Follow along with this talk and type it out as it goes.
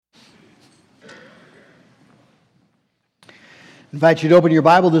I invite you to open your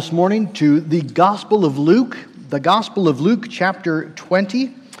Bible this morning to the Gospel of Luke chapter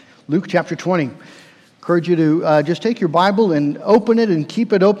 20. Luke chapter 20. I encourage you to just take your Bible and open it and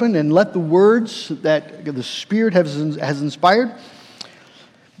keep it open and let the words that the Spirit has inspired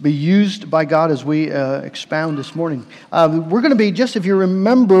be used by God as we expound this morning. We're going to be, just if you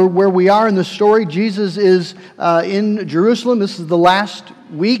remember where we are in the story, Jesus is in Jerusalem. This is the last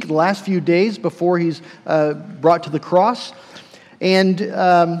week, the last few days before he's brought to the cross.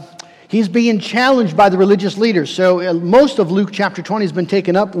 And he's being challenged by the religious leaders. So most of Luke chapter 20 has been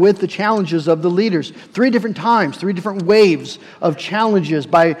taken up with the challenges of the leaders. 3 different times, 3 different waves of challenges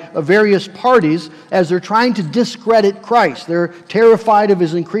by various parties as they're trying to discredit Christ. They're terrified of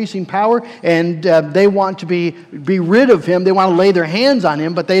his increasing power, and they want to be rid of him. They want to lay their hands on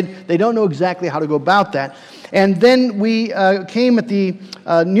him, but they don't know exactly how to go about that. And then we came at the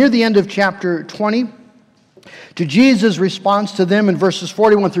near the end of chapter 20 to Jesus' response to them in verses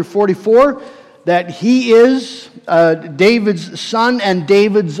 41 through 44, that he is David's son and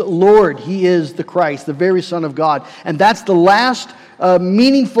David's Lord. He is the Christ, the very Son of God. And that's the last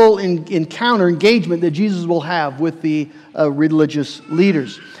meaningful engagement that Jesus will have with the religious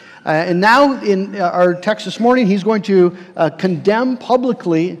leaders. And now in our text this morning, he's going to condemn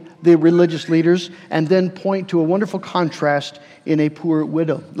publicly the religious leaders and then point to a wonderful contrast in a poor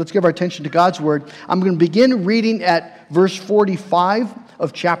widow. Let's give our attention to God's Word. I'm going to begin reading at verse 45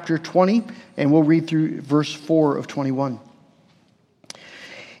 of chapter 20, and we'll read through verse 4 of 21.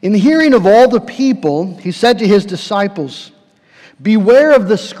 In the hearing of all the people, he said to his disciples, "Beware of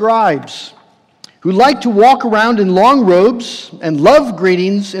the scribes, who like to walk around in long robes and love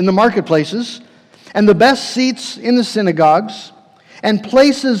greetings in the marketplaces, and the best seats in the synagogues, and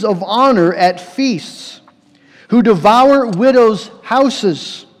places of honor at feasts, who devour widows'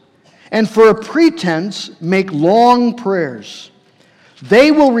 houses, and for a pretense make long prayers.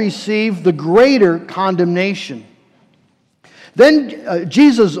 They will receive the greater condemnation." Then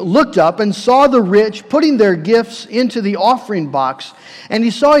Jesus looked up and saw the rich putting their gifts into the offering box, and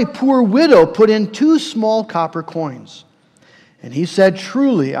he saw a poor widow put in 2 small copper coins. And he said,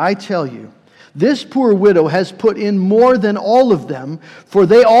 "Truly, I tell you, this poor widow has put in more than all of them, for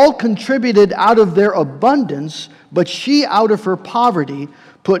they all contributed out of their abundance, but she out of her poverty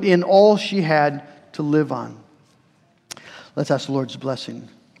put in all she had to live on." Let's ask the Lord's blessing.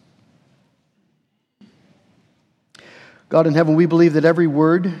 God in heaven, we believe that every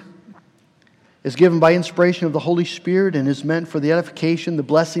word is given by inspiration of the Holy Spirit and is meant for the edification, the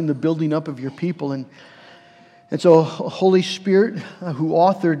blessing, the building up of your people. And so, Holy Spirit, who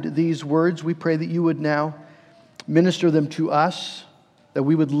authored these words, we pray that you would now minister them to us, that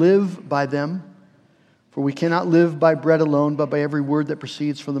we would live by them, for we cannot live by bread alone, but by every word that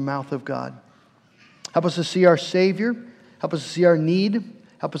proceeds from the mouth of God. Help us to see our Savior. Help us to see our need.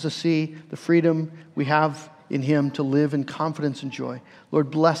 Help us to see the freedom we have in him to live in confidence and joy.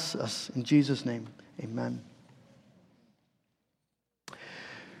 Lord, bless us in Jesus' name. Amen.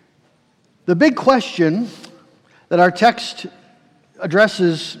 The big question that our text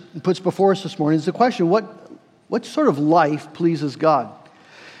addresses and puts before us this morning is the question, what sort of life pleases God?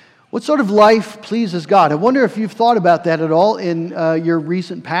 What sort of life pleases God? I wonder if you've thought about that at all in your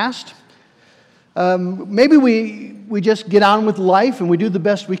recent past. Maybe we just get on with life and we do the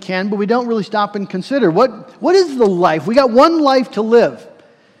best we can, but we don't really stop and consider what is the life? We got one life to live.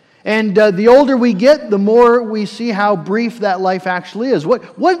 And the older we get, the more we see how brief that life actually is.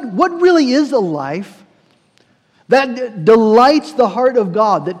 What really is a life that delights the heart of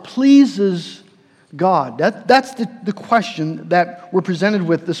God, that pleases God? That's the question that we're presented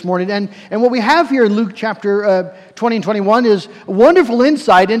with this morning. And what we have here in Luke chapter 20 and 21 is a wonderful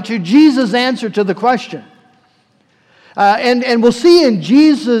insight into Jesus' answer to the question. And we'll see in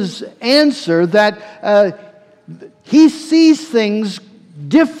Jesus' answer that he sees things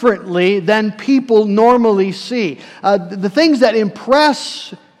differently than people normally see. The things that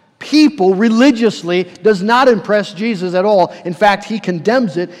impress people religiously does not impress Jesus at all. In fact, he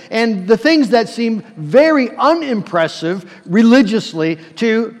condemns it. And the things that seem very unimpressive religiously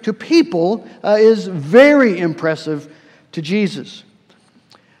to people is very impressive to Jesus.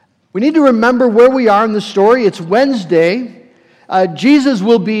 We need to remember where we are in the story. It's Wednesday. Jesus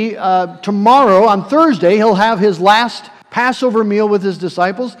will be tomorrow, on Thursday, he'll have his last Passover meal with his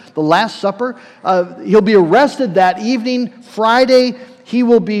disciples, the Last Supper. He'll be arrested that evening. Friday, he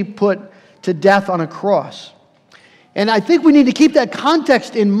will be put to death on a cross. And I think we need to keep that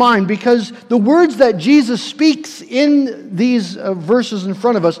context in mind, because the words that Jesus speaks in these verses in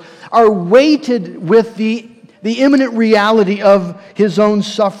front of us are weighted with the the imminent reality of his own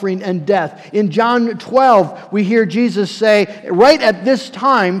suffering and death. In John 12, we hear Jesus say, right at this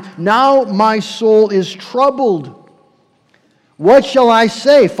time, now my soul is troubled. What shall I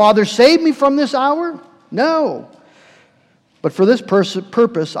say? Father, save me from this hour? No. But for this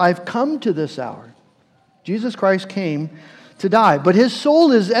purpose, I've come to this hour. Jesus Christ came to die. But his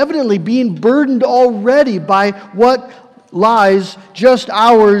soul is evidently being burdened already by what lies just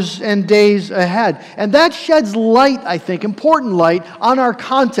hours and days ahead. And that sheds light, I think, important light on our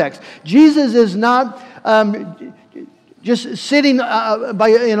context. Jesus is not just sitting by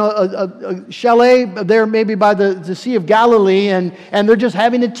a chalet there maybe by the Sea of Galilee and they're just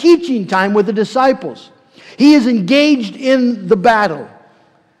having a teaching time with the disciples. He is engaged in the battle.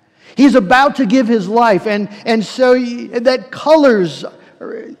 He's about to give his life, and so that colors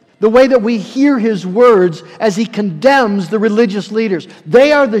the way that we hear his words as he condemns the religious leaders.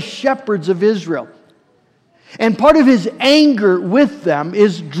 They are the shepherds of Israel. And part of his anger with them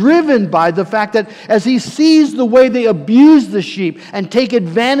is driven by the fact that as he sees the way they abuse the sheep and take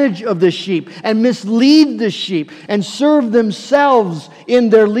advantage of the sheep and mislead the sheep and serve themselves in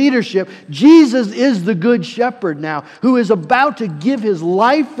their leadership, Jesus is the good shepherd now who is about to give his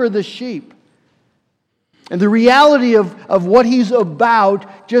life for the sheep. And the reality of what he's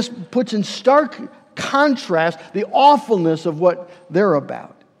about just puts in stark contrast the awfulness of what they're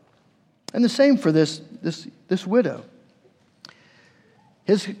about. And the same for this widow.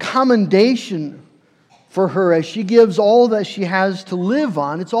 His commendation for her as she gives all that she has to live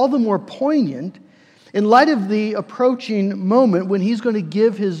on, it's all the more poignant in light of the approaching moment when he's going to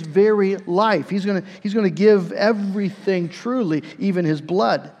give his very life. He's going to give everything truly, even his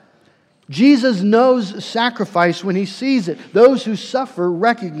blood. Jesus knows sacrifice when he sees it. Those who suffer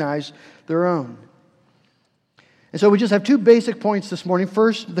recognize their own. And so we just have two basic points this morning.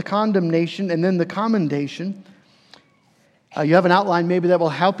 First, the condemnation, and then the commendation. You have an outline maybe that will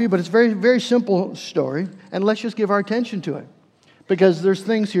help you, but it's a very, very simple story. And let's just give our attention to it, because there's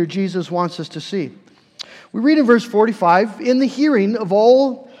things here Jesus wants us to see. We read in verse 45, in the hearing of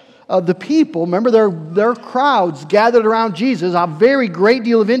all the people, remember there are crowds gathered around Jesus, a very great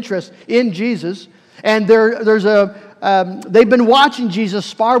deal of interest in Jesus, and they've been watching Jesus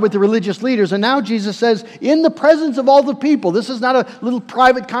spar with the religious leaders, and now Jesus says, in the presence of all the people, this is not a little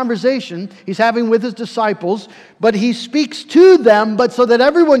private conversation he's having with his disciples, but he speaks to them, but so that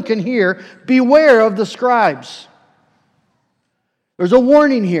everyone can hear, beware of the scribes. There's a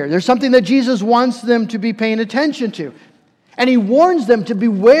warning here. There's something that Jesus wants them to be paying attention to. And he warns them to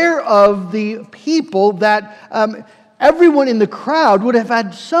beware of the people that everyone in the crowd would have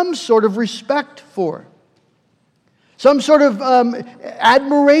had some sort of respect for. Some sort of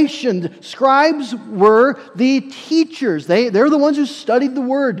admiration. Scribes were the teachers. They're the ones who studied the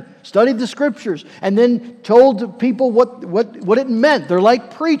Word, studied the Scriptures, and then told people what it meant. They're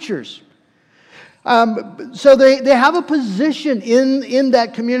like preachers. So they have a position in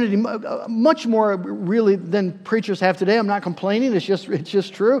that community, much more really than preachers have today. I'm not complaining. It's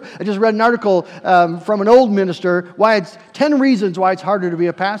just true. I just read an article from an old minister, 10 reasons why it's harder to be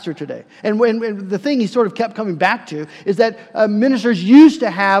a pastor today. And the thing he sort of kept coming back to is that ministers used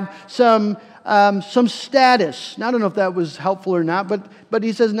to have some status. Now, I don't know if that was helpful or not, but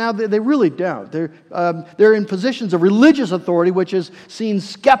he says now they really don't. They're in positions of religious authority, which is seen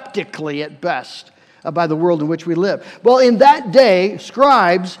skeptically at best by the world in which we live. Well, in that day,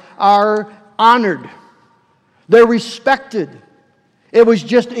 scribes are honored. They're respected. It was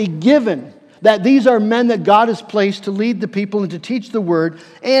just a given that these are men that God has placed to lead the people and to teach the word,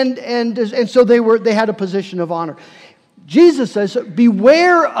 and so they had a position of honor. Jesus says,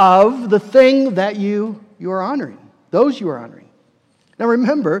 beware of the thing that you are honoring, those you are honoring. Now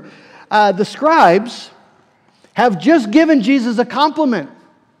remember, the scribes have just given Jesus a compliment.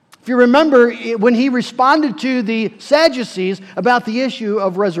 If you remember, when he responded to the Sadducees about the issue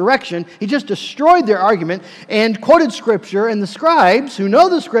of resurrection, he just destroyed their argument and quoted Scripture, and the scribes, who know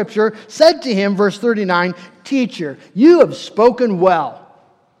the Scripture, said to him, verse 39, "Teacher, you have spoken well."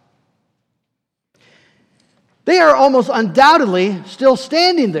 They are almost undoubtedly still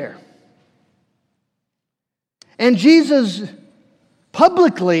standing there. And Jesus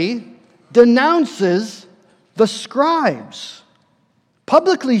publicly denounces the scribes,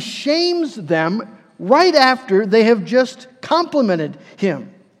 publicly shames them right after they have just complimented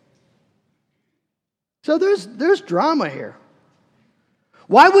him. So there's drama here.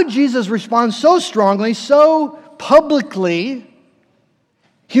 Why would Jesus respond so strongly, so publicly,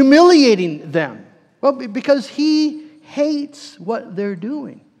 humiliating them? Well, because he hates what they're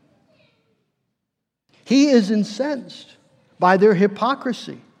doing. He is incensed by their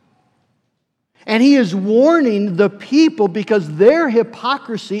hypocrisy. And he is warning the people because their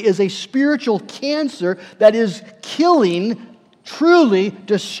hypocrisy is a spiritual cancer that is killing, truly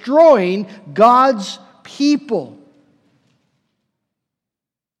destroying God's people.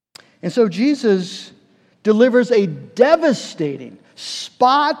 And so Jesus delivers a devastating,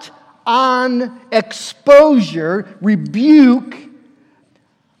 spot-on exposure, rebuke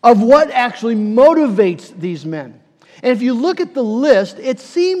of what actually motivates these men. And if you look at the list, it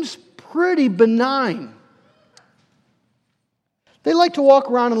seems pretty benign. They like to walk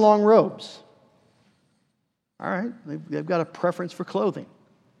around in long robes. All right, they've got a preference for clothing.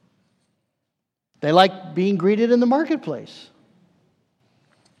 They like being greeted in the marketplace.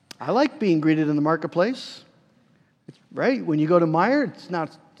 I like being greeted in the marketplace. Right? When you go to Meijer, it's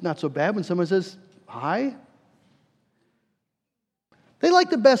not so bad when someone says, hi. They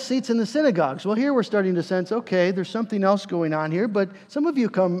like the best seats in the synagogues. Well, here we're starting to sense, okay, there's something else going on here, but some of you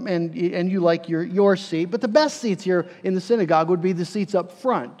come and you like your seat, but the best seats here in the synagogue would be the seats up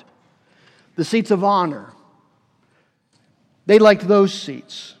front, the seats of honor. They liked those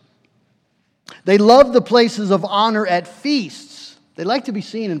seats. They love the places of honor at feasts. They like to be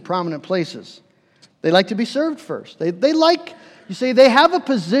seen in prominent places. They like to be served first. They like, you see, they have a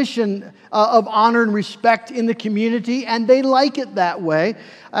position of honor and respect in the community, and they like it that way.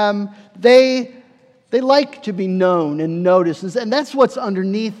 They like to be known and noticed, and that's what's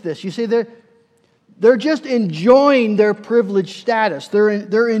underneath this. You see, they're just enjoying their privileged status.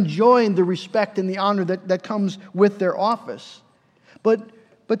 They're enjoying the respect and the honor that comes with their office.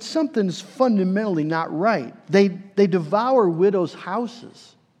 But something's fundamentally not right. They devour widows'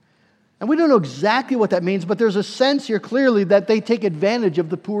 houses. And we don't know exactly what that means, but there's a sense here clearly that they take advantage of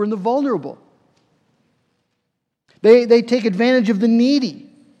the poor and the vulnerable. They take advantage of the needy,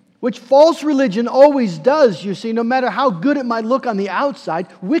 which false religion always does, you see. No matter how good it might look on the outside,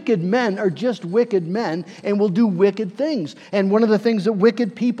 wicked men are just wicked men and will do wicked things. And one of the things that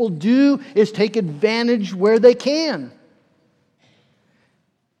wicked people do is take advantage where they can.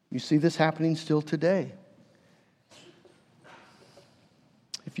 You see this happening still today.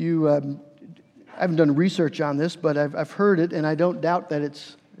 If you, I haven't done research on this, but I've heard it, and I don't doubt that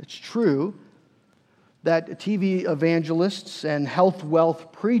it's true, that TV evangelists and health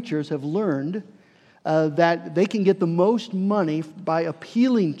wealth preachers have learned that they can get the most money by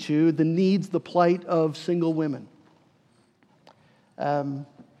appealing to the needs, the plight of single women. In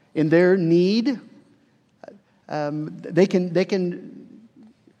their need, they can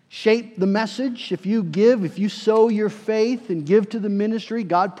shape the message. If you sow your faith and give to the ministry,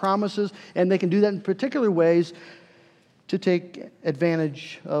 God promises, and they can do that in particular ways to take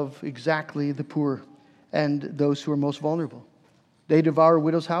advantage of exactly the poor and those who are most vulnerable. They devour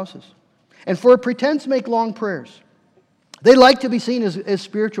widows' houses. And for a pretense, make long prayers. They like to be seen as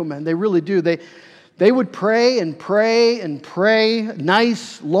spiritual men. They really do. They would pray and pray and pray.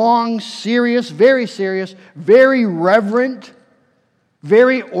 Nice, long, serious, very reverent,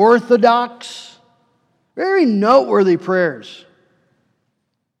 very orthodox, very noteworthy prayers.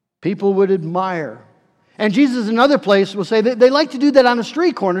 People would admire. And Jesus in another place will say that they like to do that on a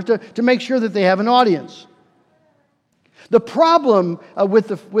street corner to make sure that they have an audience. The problem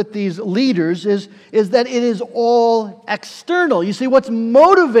with these leaders is that it is all external. You see, what's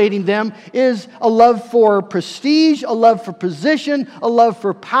motivating them is a love for prestige, a love for position, a love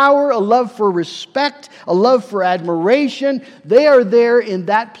for power, a love for respect, a love for admiration. They are there in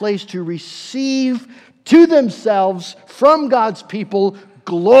that place to receive to themselves from God's people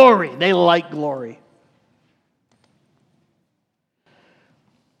glory. They like glory.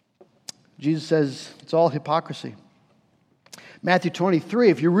 Jesus says it's all hypocrisy. Matthew 23,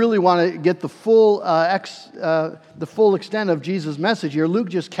 if you really want to get the full extent of Jesus' message here, Luke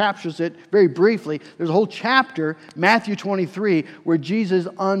just captures it very briefly. There's a whole chapter, Matthew 23, where Jesus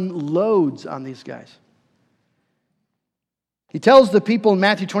unloads on these guys. He tells the people in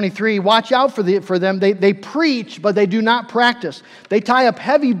Matthew 23, watch out for them. They preach, but they do not practice. They tie up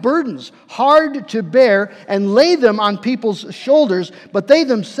heavy burdens, hard to bear, and lay them on people's shoulders, but they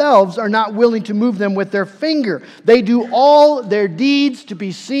themselves are not willing to move them with their finger. They do all their deeds to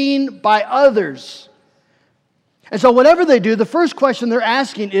be seen by others. And so whatever they do, the first question they're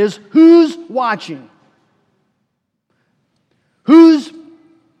asking is, who's watching? Who's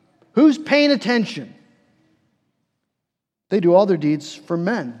paying attention? They do all their deeds for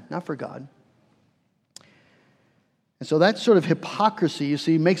men, not for God. And so that sort of hypocrisy, you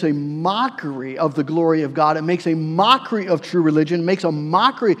see, makes a mockery of the glory of God. It makes a mockery of true religion. It makes a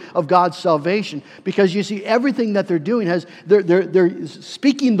mockery of God's salvation. Because you see, everything that they're doing they're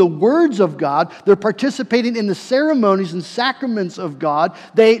speaking the words of God. They're participating in the ceremonies and sacraments of God.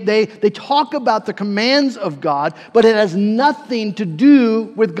 They talk about the commands of God, but it has nothing to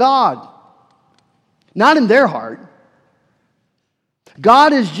do with God. Not in their heart.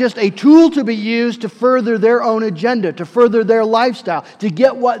 God is just a tool to be used to further their own agenda, to further their lifestyle, to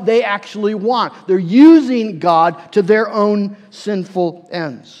get what they actually want. They're using God to their own sinful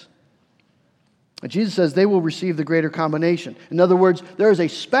ends. But Jesus says they will receive the greater combination. In other words, there is a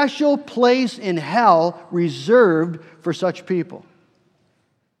special place in hell reserved for such people.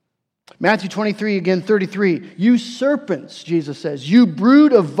 Matthew 23, again 33. You serpents, Jesus says, you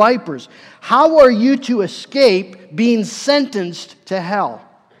brood of vipers, how are you to escape being sentenced to hell?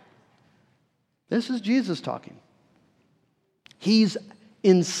 This is Jesus talking. He's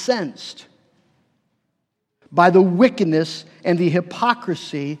incensed by the wickedness and the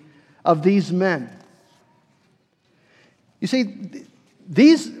hypocrisy of these men. You see,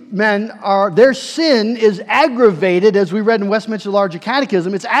 these men their sin is aggravated, as we read in Westminster Larger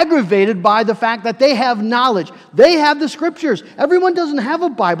Catechism, it's aggravated by the fact that they have knowledge. They have the Scriptures. Everyone doesn't have a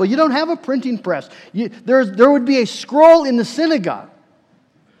Bible. You don't have a printing press. There would be a scroll in the synagogue.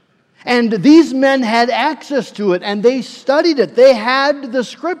 And these men had access to it, and they studied it. They had the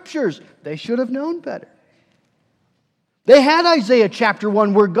Scriptures. They should have known better. They had Isaiah chapter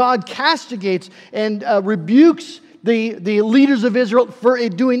 1, where God castigates and rebukes the leaders of Israel for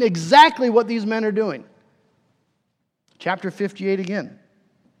doing exactly what these men are doing. Chapter 58 again.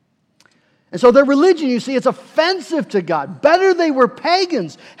 And so their religion, you see, it's offensive to God. Better they were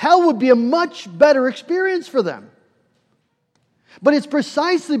pagans. Hell would be a much better experience for them. But it's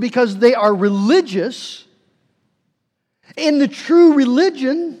precisely because they are religious in the true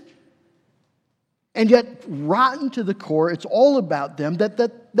religion, and yet rotten to the core, it's all about them,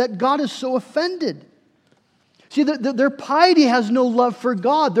 that God is so offended. See, their piety has no love for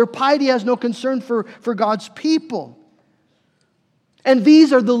God. Their piety has no concern for God's people. And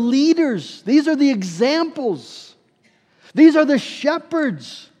these are the leaders. These are the examples. These are the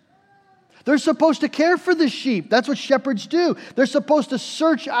shepherds. They're supposed to care for the sheep. That's what shepherds do. They're supposed to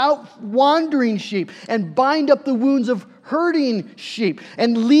search out wandering sheep and bind up the wounds of herding sheep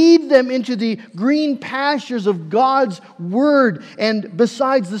and lead them into the green pastures of God's Word and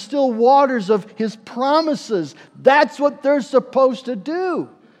besides the still waters of His promises. That's what they're supposed to do.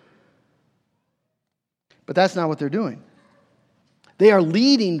 But that's not what they're doing. They are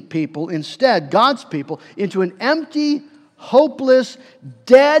leading people instead, God's people, into an empty, hopeless,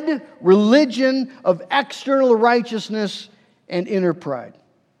 dead religion of external righteousness and inner pride.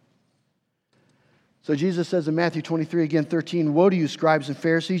 So Jesus says in Matthew 23, again 13, woe to you, scribes and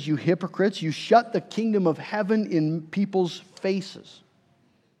Pharisees, you hypocrites, you shut the kingdom of heaven in people's faces.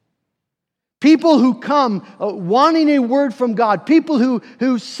 People who come wanting a word from God, people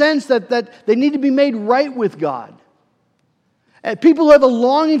who sense that they need to be made right with God. People who have a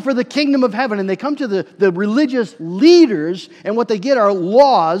longing for the kingdom of heaven, and they come to the religious leaders, and what they get are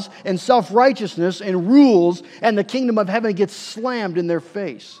laws and self-righteousness and rules, and the kingdom of heaven gets slammed in their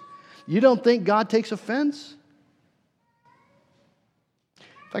face. You don't think God takes offense?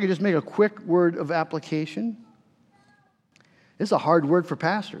 If I could just make a quick word of application. It's a hard word for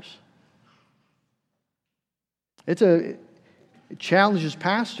pastors. It challenges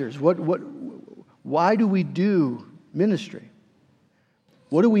pastors. Why do we do ministry?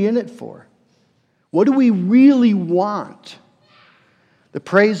 What are we in it for? What do we really want? The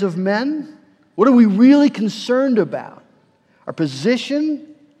praise of men? What are we really concerned about? Our position?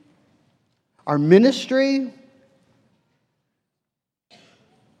 Our ministry?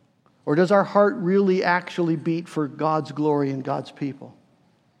 Or does our heart really actually beat for God's glory and God's people?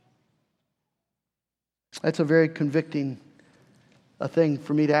 That's a very convicting thing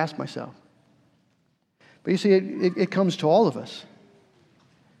for me to ask myself. But you see, it comes to all of us.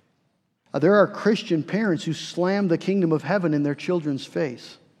 There are Christian parents who slam the kingdom of heaven in their children's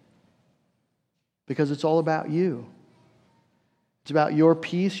face because it's all about you. It's about your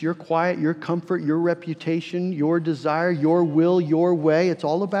peace, your quiet, your comfort, your reputation, your desire, your will, your way. It's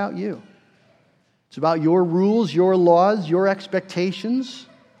all about you. It's about your rules, your laws, your expectations.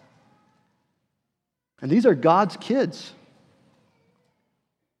 And these are God's kids.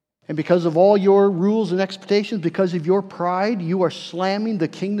 And because of all your rules and expectations, because of your pride, you are slamming the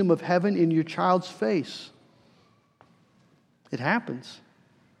kingdom of heaven in your child's face. It happens.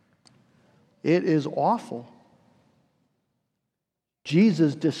 It is awful.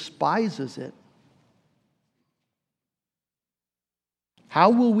 Jesus despises it. How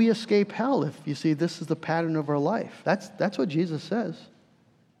will we escape hell if, you see, this is the pattern of our life? That's what Jesus says.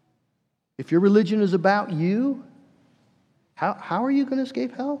 If your religion is about you, how are you going to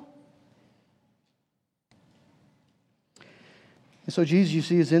escape hell? And so Jesus, you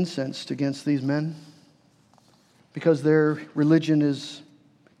see, is incensed against these men because their religion it's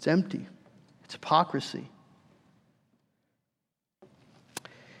empty. It's hypocrisy.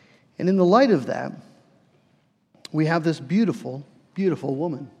 And in the light of that, we have this beautiful, beautiful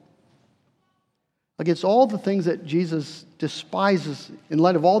woman. Against all the things that Jesus despises, in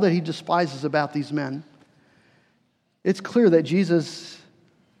light of all that he despises about these men, it's clear that Jesus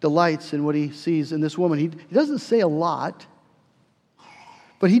delights in what he sees in this woman. He doesn't say a lot,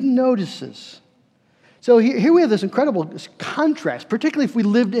 but he notices. So here we have this incredible contrast, particularly if we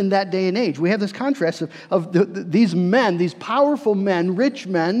lived in that day and age. We have this contrast of these men, these powerful men, rich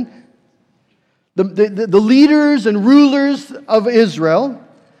men, the leaders and rulers of Israel.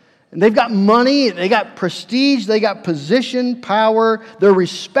 And they've got money, they got prestige, they got position, power, they're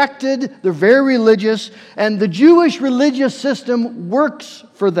respected, they're very religious, and the Jewish religious system works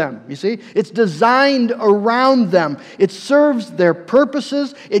for them, you see? It's designed around them. It serves their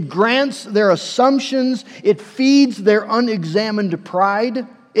purposes, it grants their assumptions, it feeds their unexamined pride,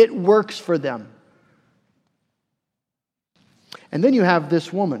 it works for them. And then you have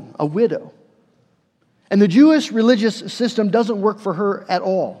this woman, a widow. And the Jewish religious system doesn't work for her at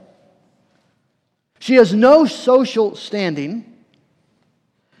all. She has no social standing.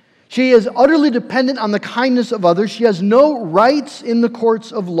 She is utterly dependent on the kindness of others. She has no rights in the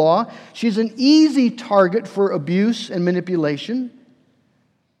courts of law. She's an easy target for abuse and manipulation.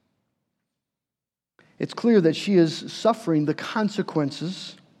 It's clear that she is suffering the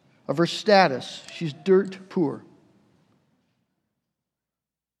consequences of her status. She's dirt poor.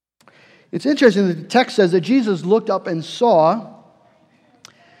 It's interesting that the text says that Jesus looked up and saw.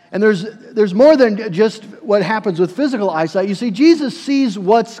 And there's more than just what happens with physical eyesight. You see, Jesus sees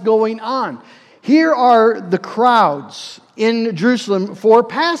what's going on. Here are the crowds in Jerusalem for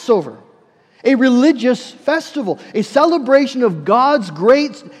Passover, a religious festival, a celebration of God's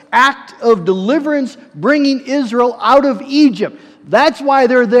great act of deliverance, bringing Israel out of Egypt. That's why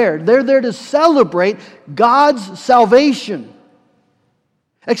they're there. They're there to celebrate God's salvation.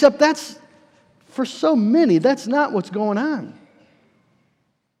 Except that's, for so many, that's not what's going on.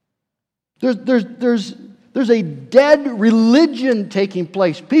 There's a dead religion taking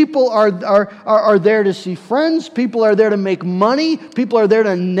place. People are there to see friends. People are there to make money. People are there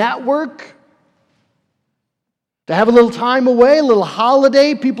to network, to have a little time away, a little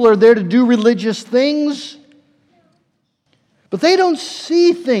holiday. People are there to do religious things. But they don't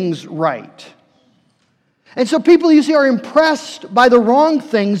see things right. And so people, you see, are impressed by the wrong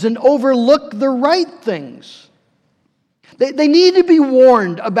things and overlook the right things. They need to be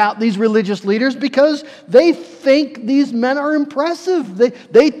warned about these religious leaders because they think these men are impressive.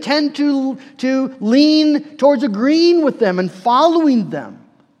 They tend to lean towards agreeing with them and following them.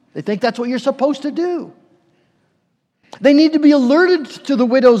 They think that's what you're supposed to do. They need to be alerted to the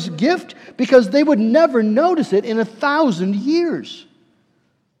widow's gift because they would never notice it in 1,000 years.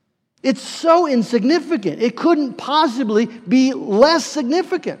 It's so insignificant. It couldn't possibly be less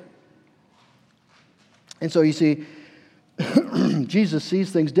significant. And so you see, Jesus sees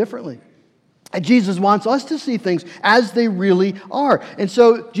things differently. And Jesus wants us to see things as they really are. And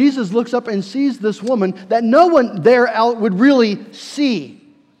so Jesus looks up and sees this woman that no one there out would really see.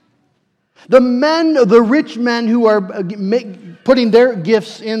 The rich men who are putting their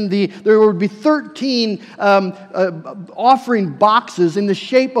gifts in there would be 13 offering boxes in the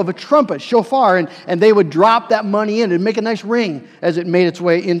shape of a trumpet, shofar, and they would drop that money in and make a nice ring as it made its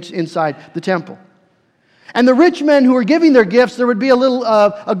way inside the temple. And the rich men who were giving their gifts, there would be a little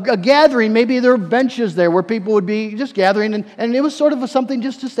a gathering. Maybe there were benches there where people would be just gathering, and it was sort of something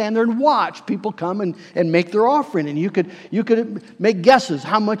just to stand there and watch people come and make their offering. And you could make guesses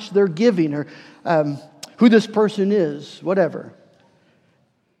how much they're giving or who this person is, whatever.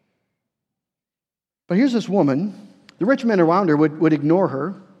 But here's this woman. The rich men around her would ignore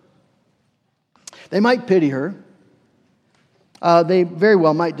her. They might pity her. They very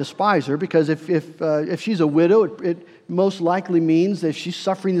well might despise her because if she's a widow, it most likely means that if she's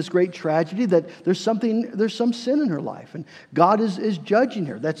suffering this great tragedy that there's some sin in her life and God is judging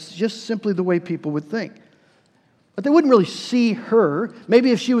her. That's just simply the way people would think. But they wouldn't really see her.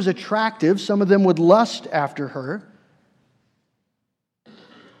 Maybe if she was attractive, some of them would lust after her.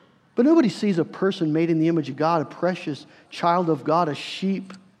 But nobody sees a person made in the image of God, a precious child of God, a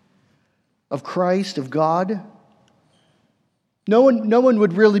sheep of Christ, of God. No one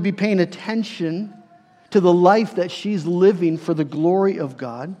would really be paying attention to the life that she's living for the glory of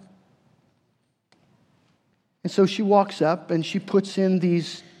God. And so she walks up and she puts in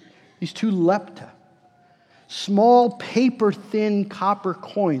these 2 lepta, small paper-thin copper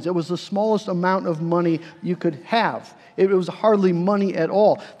coins. It was the smallest amount of money you could have. It was hardly money at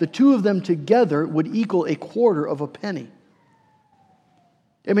all. The 2 of them together would equal a quarter of a penny.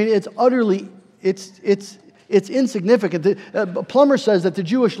 I mean, it's utterly, it's insignificant. Plummer says that the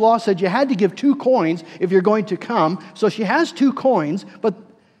Jewish law said you had to give 2 coins if you're going to come. So she has 2 coins, but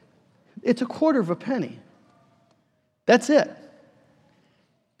it's a quarter of a penny. That's it.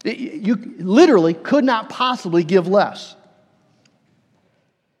 You literally could not possibly give less.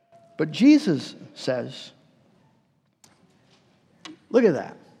 But Jesus says, look at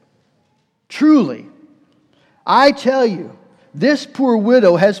that. Truly, I tell you, this poor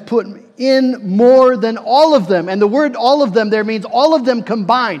widow has put in more than all of them. And the word all of them there means all of them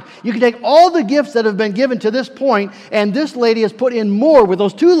combined. You can take all the gifts that have been given to this point, and this lady has put in more with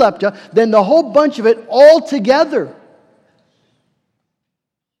those 2 lepta than the whole bunch of it all together.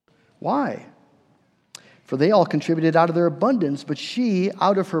 Why? For they all contributed out of their abundance, but she,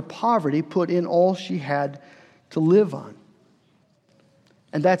 out of her poverty, put in all she had to live on.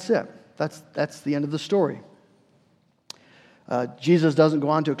 And that's it. That's the end of the story. Jesus doesn't go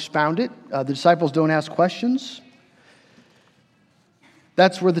on to expound it. The disciples don't ask questions.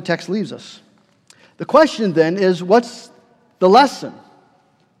 That's where the text leaves us. The question then is, what's the lesson?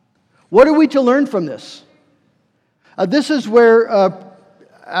 What are we to learn from this? This is where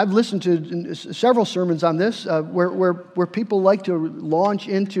I've listened to several sermons on this, where people like to launch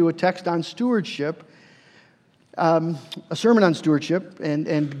into a text on stewardship, a sermon on stewardship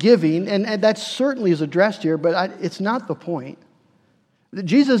and giving, and that certainly is addressed here, but it's not the point.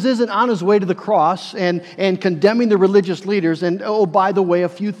 Jesus isn't on his way to the cross and condemning the religious leaders and, oh, by the way, a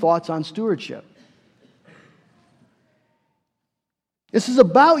few thoughts on stewardship. This is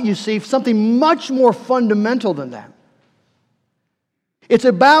about, you see, something much more fundamental than that. It's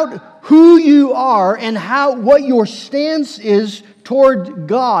about who you are and what your stance is toward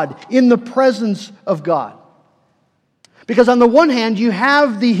God in the presence of God. Because on the one hand, you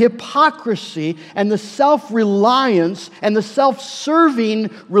have the hypocrisy and the self-reliance and the self-serving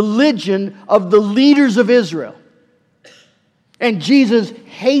religion of the leaders of Israel. And Jesus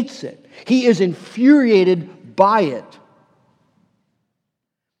hates it. He is infuriated by it.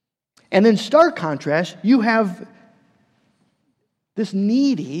 And in stark contrast, you have this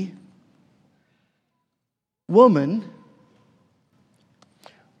needy woman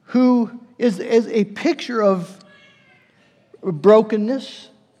who is a picture of brokenness,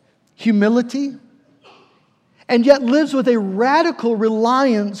 humility, and yet lives with a radical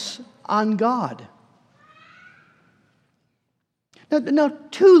reliance on God. Now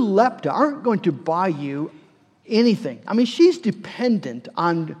 2 lepta aren't going to buy you anything. I mean, she's dependent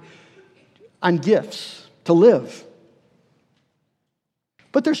on gifts to live.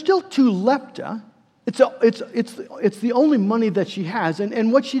 But there's still 2 lepta. It's the only money that she has.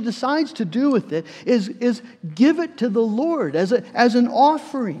 And what she decides to do with it is give it to the Lord as an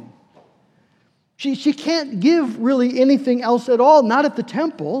offering. She can't give really anything else at all, not at the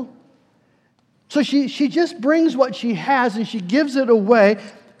temple. So she just brings what she has and she gives it away.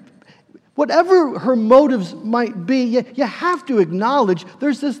 Whatever her motives might be, you have to acknowledge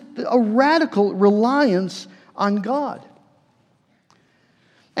there's a radical reliance on God.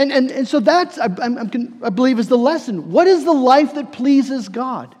 And so that's, I believe, is the lesson. What is the life that pleases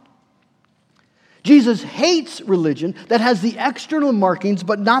God? Jesus hates religion that has the external markings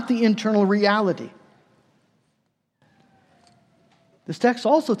but not the internal reality. This text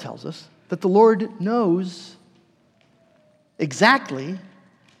also tells us that the Lord knows exactly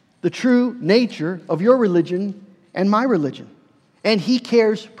the true nature of your religion and my religion. And He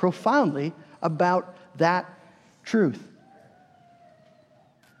cares profoundly about that truth.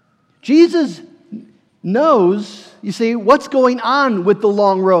 Jesus knows, you see, what's going on with the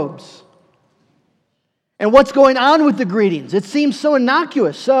long robes. And what's going on with the greetings. It seems so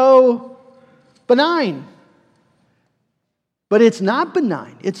innocuous, so benign. But it's not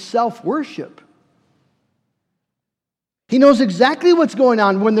benign. It's self-worship. He knows exactly what's going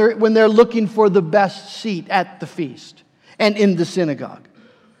on when they're looking for the best seat at the feast and in the synagogue.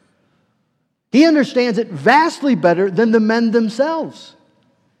 He understands it vastly better than the men themselves.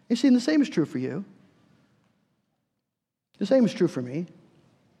 You see, the same is true for you. The same is true for me.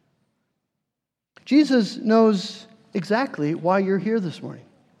 Jesus knows exactly why you're here this morning,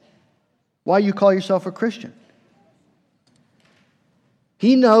 why you call yourself a Christian.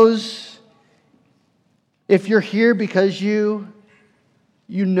 He knows if you're here because you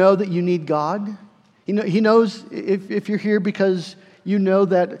know that you need God, He knows if you're here because you know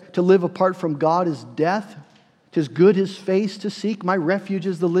that to live apart from God is death. 'Tis good his face to seek. My refuge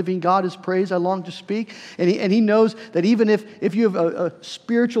is the living God. His praise I long to speak. And he knows that even if you have a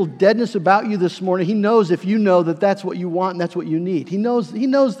spiritual deadness about you this morning, he knows if you know that that's what you want and that's what you need. He knows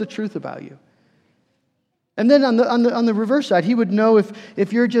the truth about you. And then on the reverse side, he would know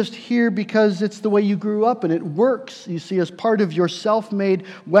if you're just here because it's the way you grew up and it works, you see, as part of your self-made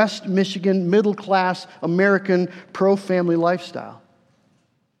West Michigan middle-class American pro-family lifestyle.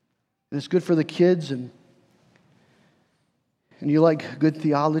 And it's good for the kids and you like good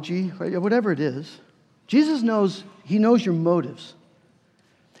theology, right? Whatever it is. Jesus knows, he knows your motives.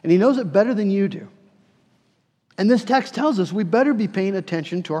 And he knows it better than you do. And this text tells us we better be paying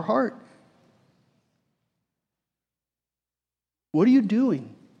attention to our heart. What are you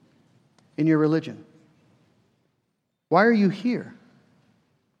doing in your religion? Why are you here?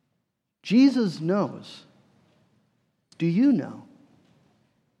 Jesus knows. Do you know?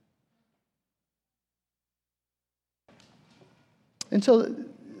 And so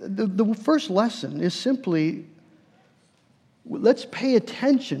the first lesson is simply, let's pay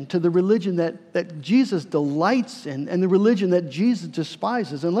attention to the religion that Jesus delights in and the religion that Jesus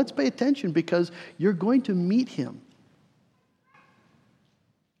despises. And let's pay attention because you're going to meet him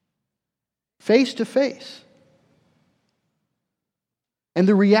face to face. And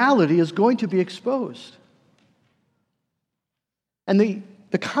the reality is going to be exposed. And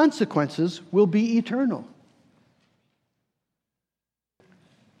the consequences will be eternal.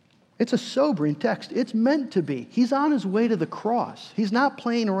 It's a sobering text. It's meant to be. He's on his way to the cross. He's not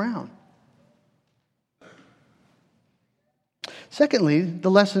playing around. Secondly, the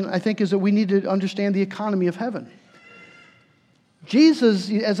lesson, I think, is that we need to understand the economy of heaven.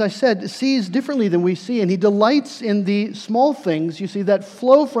 Jesus, as I said, sees differently than we see, and he delights in the small things, you see, that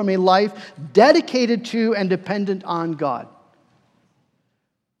flow from a life dedicated to and dependent on God.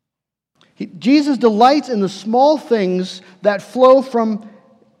 Jesus delights in the small things that flow from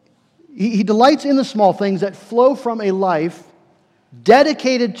He delights in the small things that flow from a life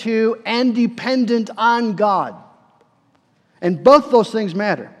dedicated to and dependent on God. And both those things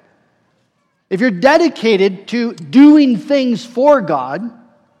matter. If you're dedicated to doing things for God,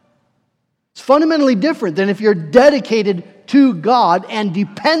 it's fundamentally different than if you're dedicated to God and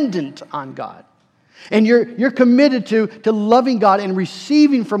dependent on God. And you're committed to loving God and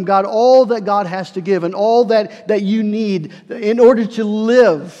receiving from God all that God has to give and all that you need in order to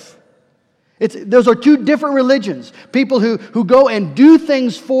live. Those are two different religions. People who go and do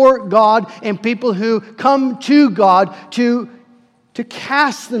things for God and people who come to God to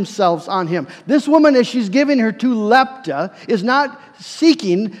cast themselves on him. This woman, as she's giving her to lepta, is not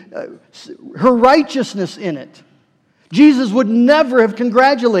seeking her righteousness in it. Jesus would never have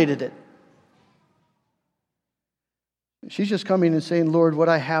congratulated it. She's just coming and saying, Lord, what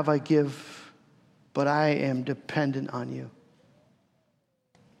I have I give, but I am dependent on you.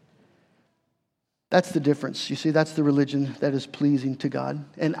 That's the difference. You see, that's the religion that is pleasing to God.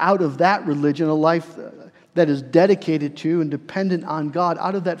 And out of that religion, a life that is dedicated to and dependent on God,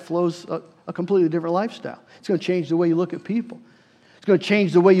 out of that flows a completely different lifestyle. It's going to change the way you look at people. It's going to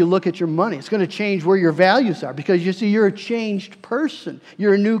change the way you look at your money. It's going to change where your values are because you see, you're a changed person.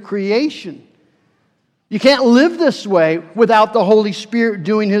 You're a new creation. You can't live this way without the Holy Spirit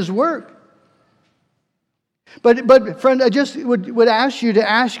doing his work. But friend, I just would ask you to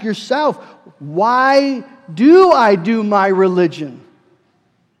ask yourself, why do I do my religion?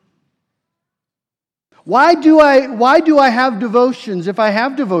 Why do I have devotions if I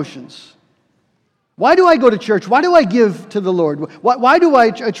have devotions? Why do I go to church? Why do I give to the Lord? Why do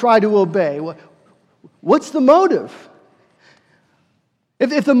I try to obey? What's the motive?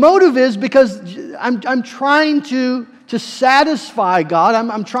 If the motive is because I'm trying to satisfy God,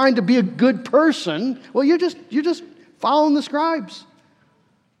 I'm trying to be a good person, well, you're just following the scribes.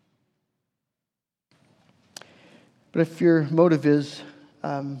 But if your motive is,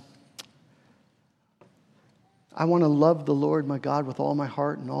 I want to love the Lord my God with all my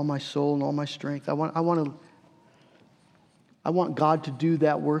heart and all my soul and all my strength. I want God to do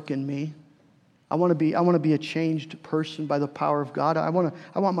that work in me. I want to be a changed person by the power of God. I want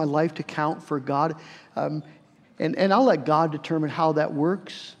my life to count for God. And I'll let God determine how that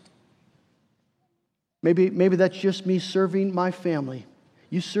works. Maybe that's just me serving my family.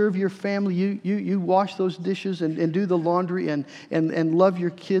 You serve your family, you wash those dishes and do the laundry and love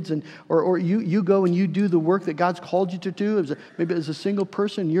your kids, or you go and you do the work that God's called you to do. Maybe as a single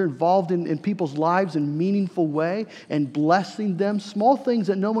person, you're involved in people's lives in a meaningful way and blessing them. Small things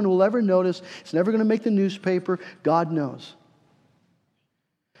that no one will ever notice. It's never going to make the newspaper. God knows.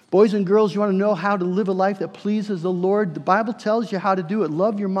 Boys and girls, you want to know how to live a life that pleases the Lord? The Bible tells you how to do it.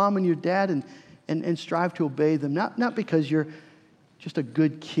 Love your mom and your dad and strive to obey them. Not because you're just a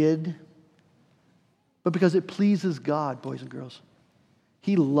good kid, but because it pleases God, boys and girls.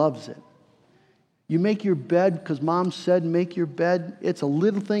 He loves it. You make your bed because mom said make your bed. It's a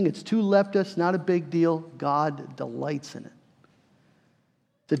little thing. It's two leftists, not a big deal. God delights in it.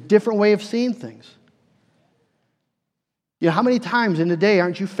 It's a different way of seeing things. You know, how many times in a day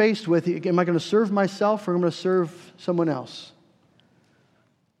aren't you faced with, am I going to serve myself or am I going to serve someone else?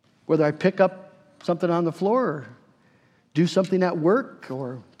 Whether I pick up something on the floor or do something at work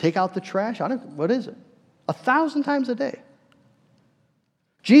or take out the trash, what is it? 1,000 times a day.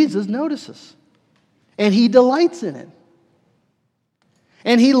 Jesus notices. And He delights in it.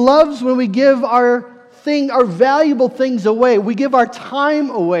 And He loves when we give our valuable things away. We give our time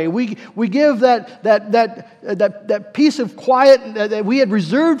away. We give that piece of quiet that we had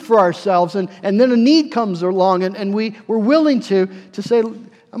reserved for ourselves, and then a need comes along, and we're willing to say, I'm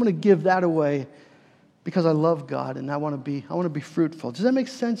going to give that away because I love God and I want to be fruitful. Does that make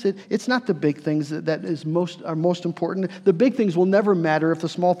sense? It's not the big things that are most important. The big things will never matter if the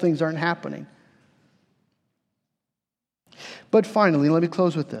small things aren't happening. But finally, let me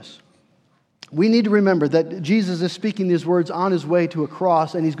close with this. We need to remember that Jesus is speaking these words on His way to a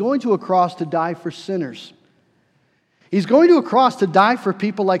cross, and He's going to a cross to die for sinners. He's going to a cross to die for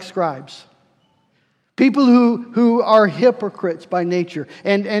people like scribes, people who are hypocrites by nature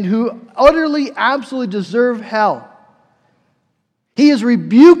and who utterly, absolutely deserve hell. He is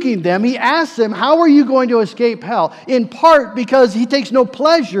rebuking them. He asks them, how are you going to escape hell? In part because He takes no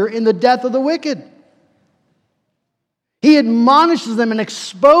pleasure in the death of the wicked. He admonishes them and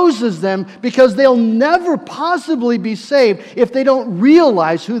exposes them because they'll never possibly be saved if they don't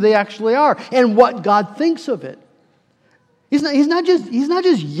realize who they actually are and what God thinks of it. He's not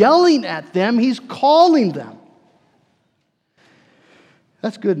just yelling at them, He's calling them.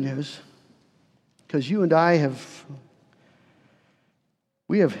 That's good news, because you and I have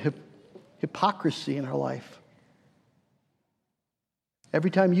hypocrisy in our life. Every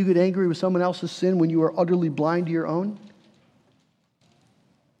time you get angry with someone else's sin when you are utterly blind to your own.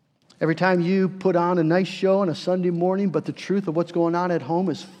 Every time you put on a nice show on a Sunday morning, but the truth of what's going on at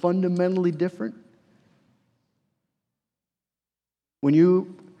home is fundamentally different. When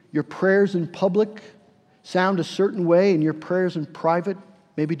your prayers in public sound a certain way and your prayers in private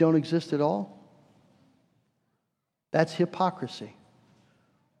maybe don't exist at all. That's hypocrisy.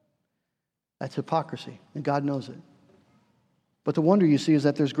 That's hypocrisy, and God knows it. But the wonder, you see, is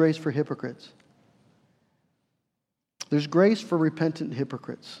that there's grace for hypocrites. There's grace for repentant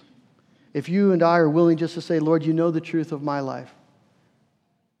hypocrites. If you and I are willing just to say, Lord, you know the truth of my life.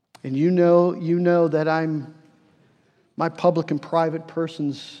 And you know that my public and private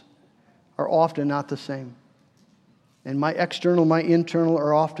persons are often not the same. And my external, my internal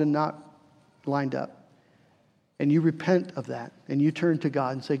are often not lined up. And you repent of that. And you turn to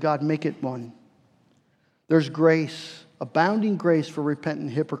God and say, God, make it one. There's grace, abounding grace for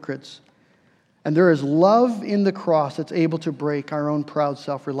repentant hypocrites. And there is love in the cross that's able to break our own proud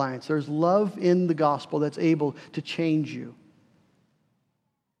self-reliance. There's love in the gospel that's able to change you.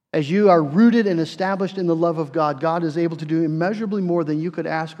 As you are rooted and established in the love of God, God is able to do immeasurably more than you could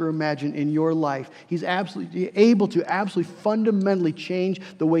ask or imagine in your life. He's absolutely able to absolutely fundamentally change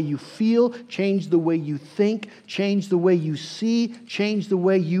the way you feel, change the way you think, change the way you see, change the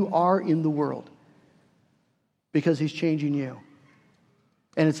way you are in the world. Because He's changing you.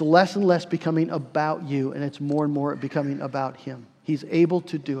 And it's less and less becoming about you, and it's more and more becoming about Him. He's able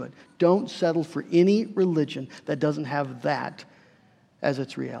to do it. Don't settle for any religion that doesn't have that as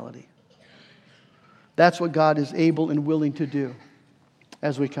its reality. That's what God is able and willing to do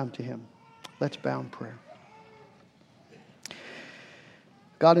as we come to Him. Let's bow in prayer.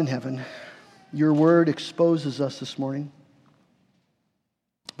 God in heaven, Your word exposes us this morning.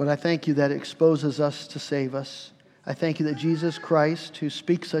 But I thank You that it exposes us to save us. I thank You that Jesus Christ, who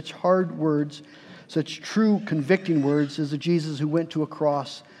speaks such hard words, such true convicting words, is the Jesus who went to a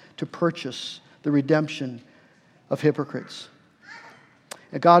cross to purchase the redemption of hypocrites.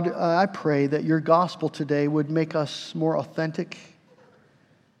 And God, I pray that Your gospel today would make us more authentic,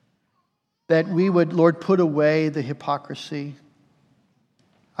 that we would, Lord, put away the hypocrisy.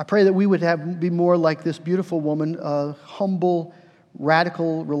 I pray that we would be more like this beautiful woman, a humble,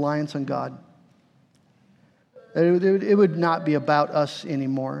 radical reliance on God. It would not be about us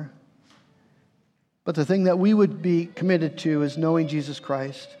anymore. But the thing that we would be committed to is knowing Jesus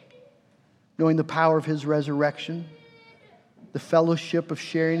Christ, knowing the power of His resurrection, the fellowship of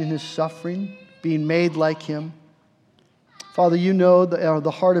sharing in His suffering, being made like Him, Father, you know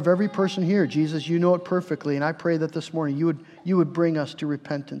the heart of every person here. Jesus, you know it perfectly. And I pray that this morning you would bring us to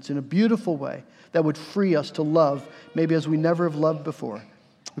repentance in a beautiful way that would free us to love maybe as we never have loved before.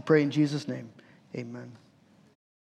 We pray in Jesus' name. Amen.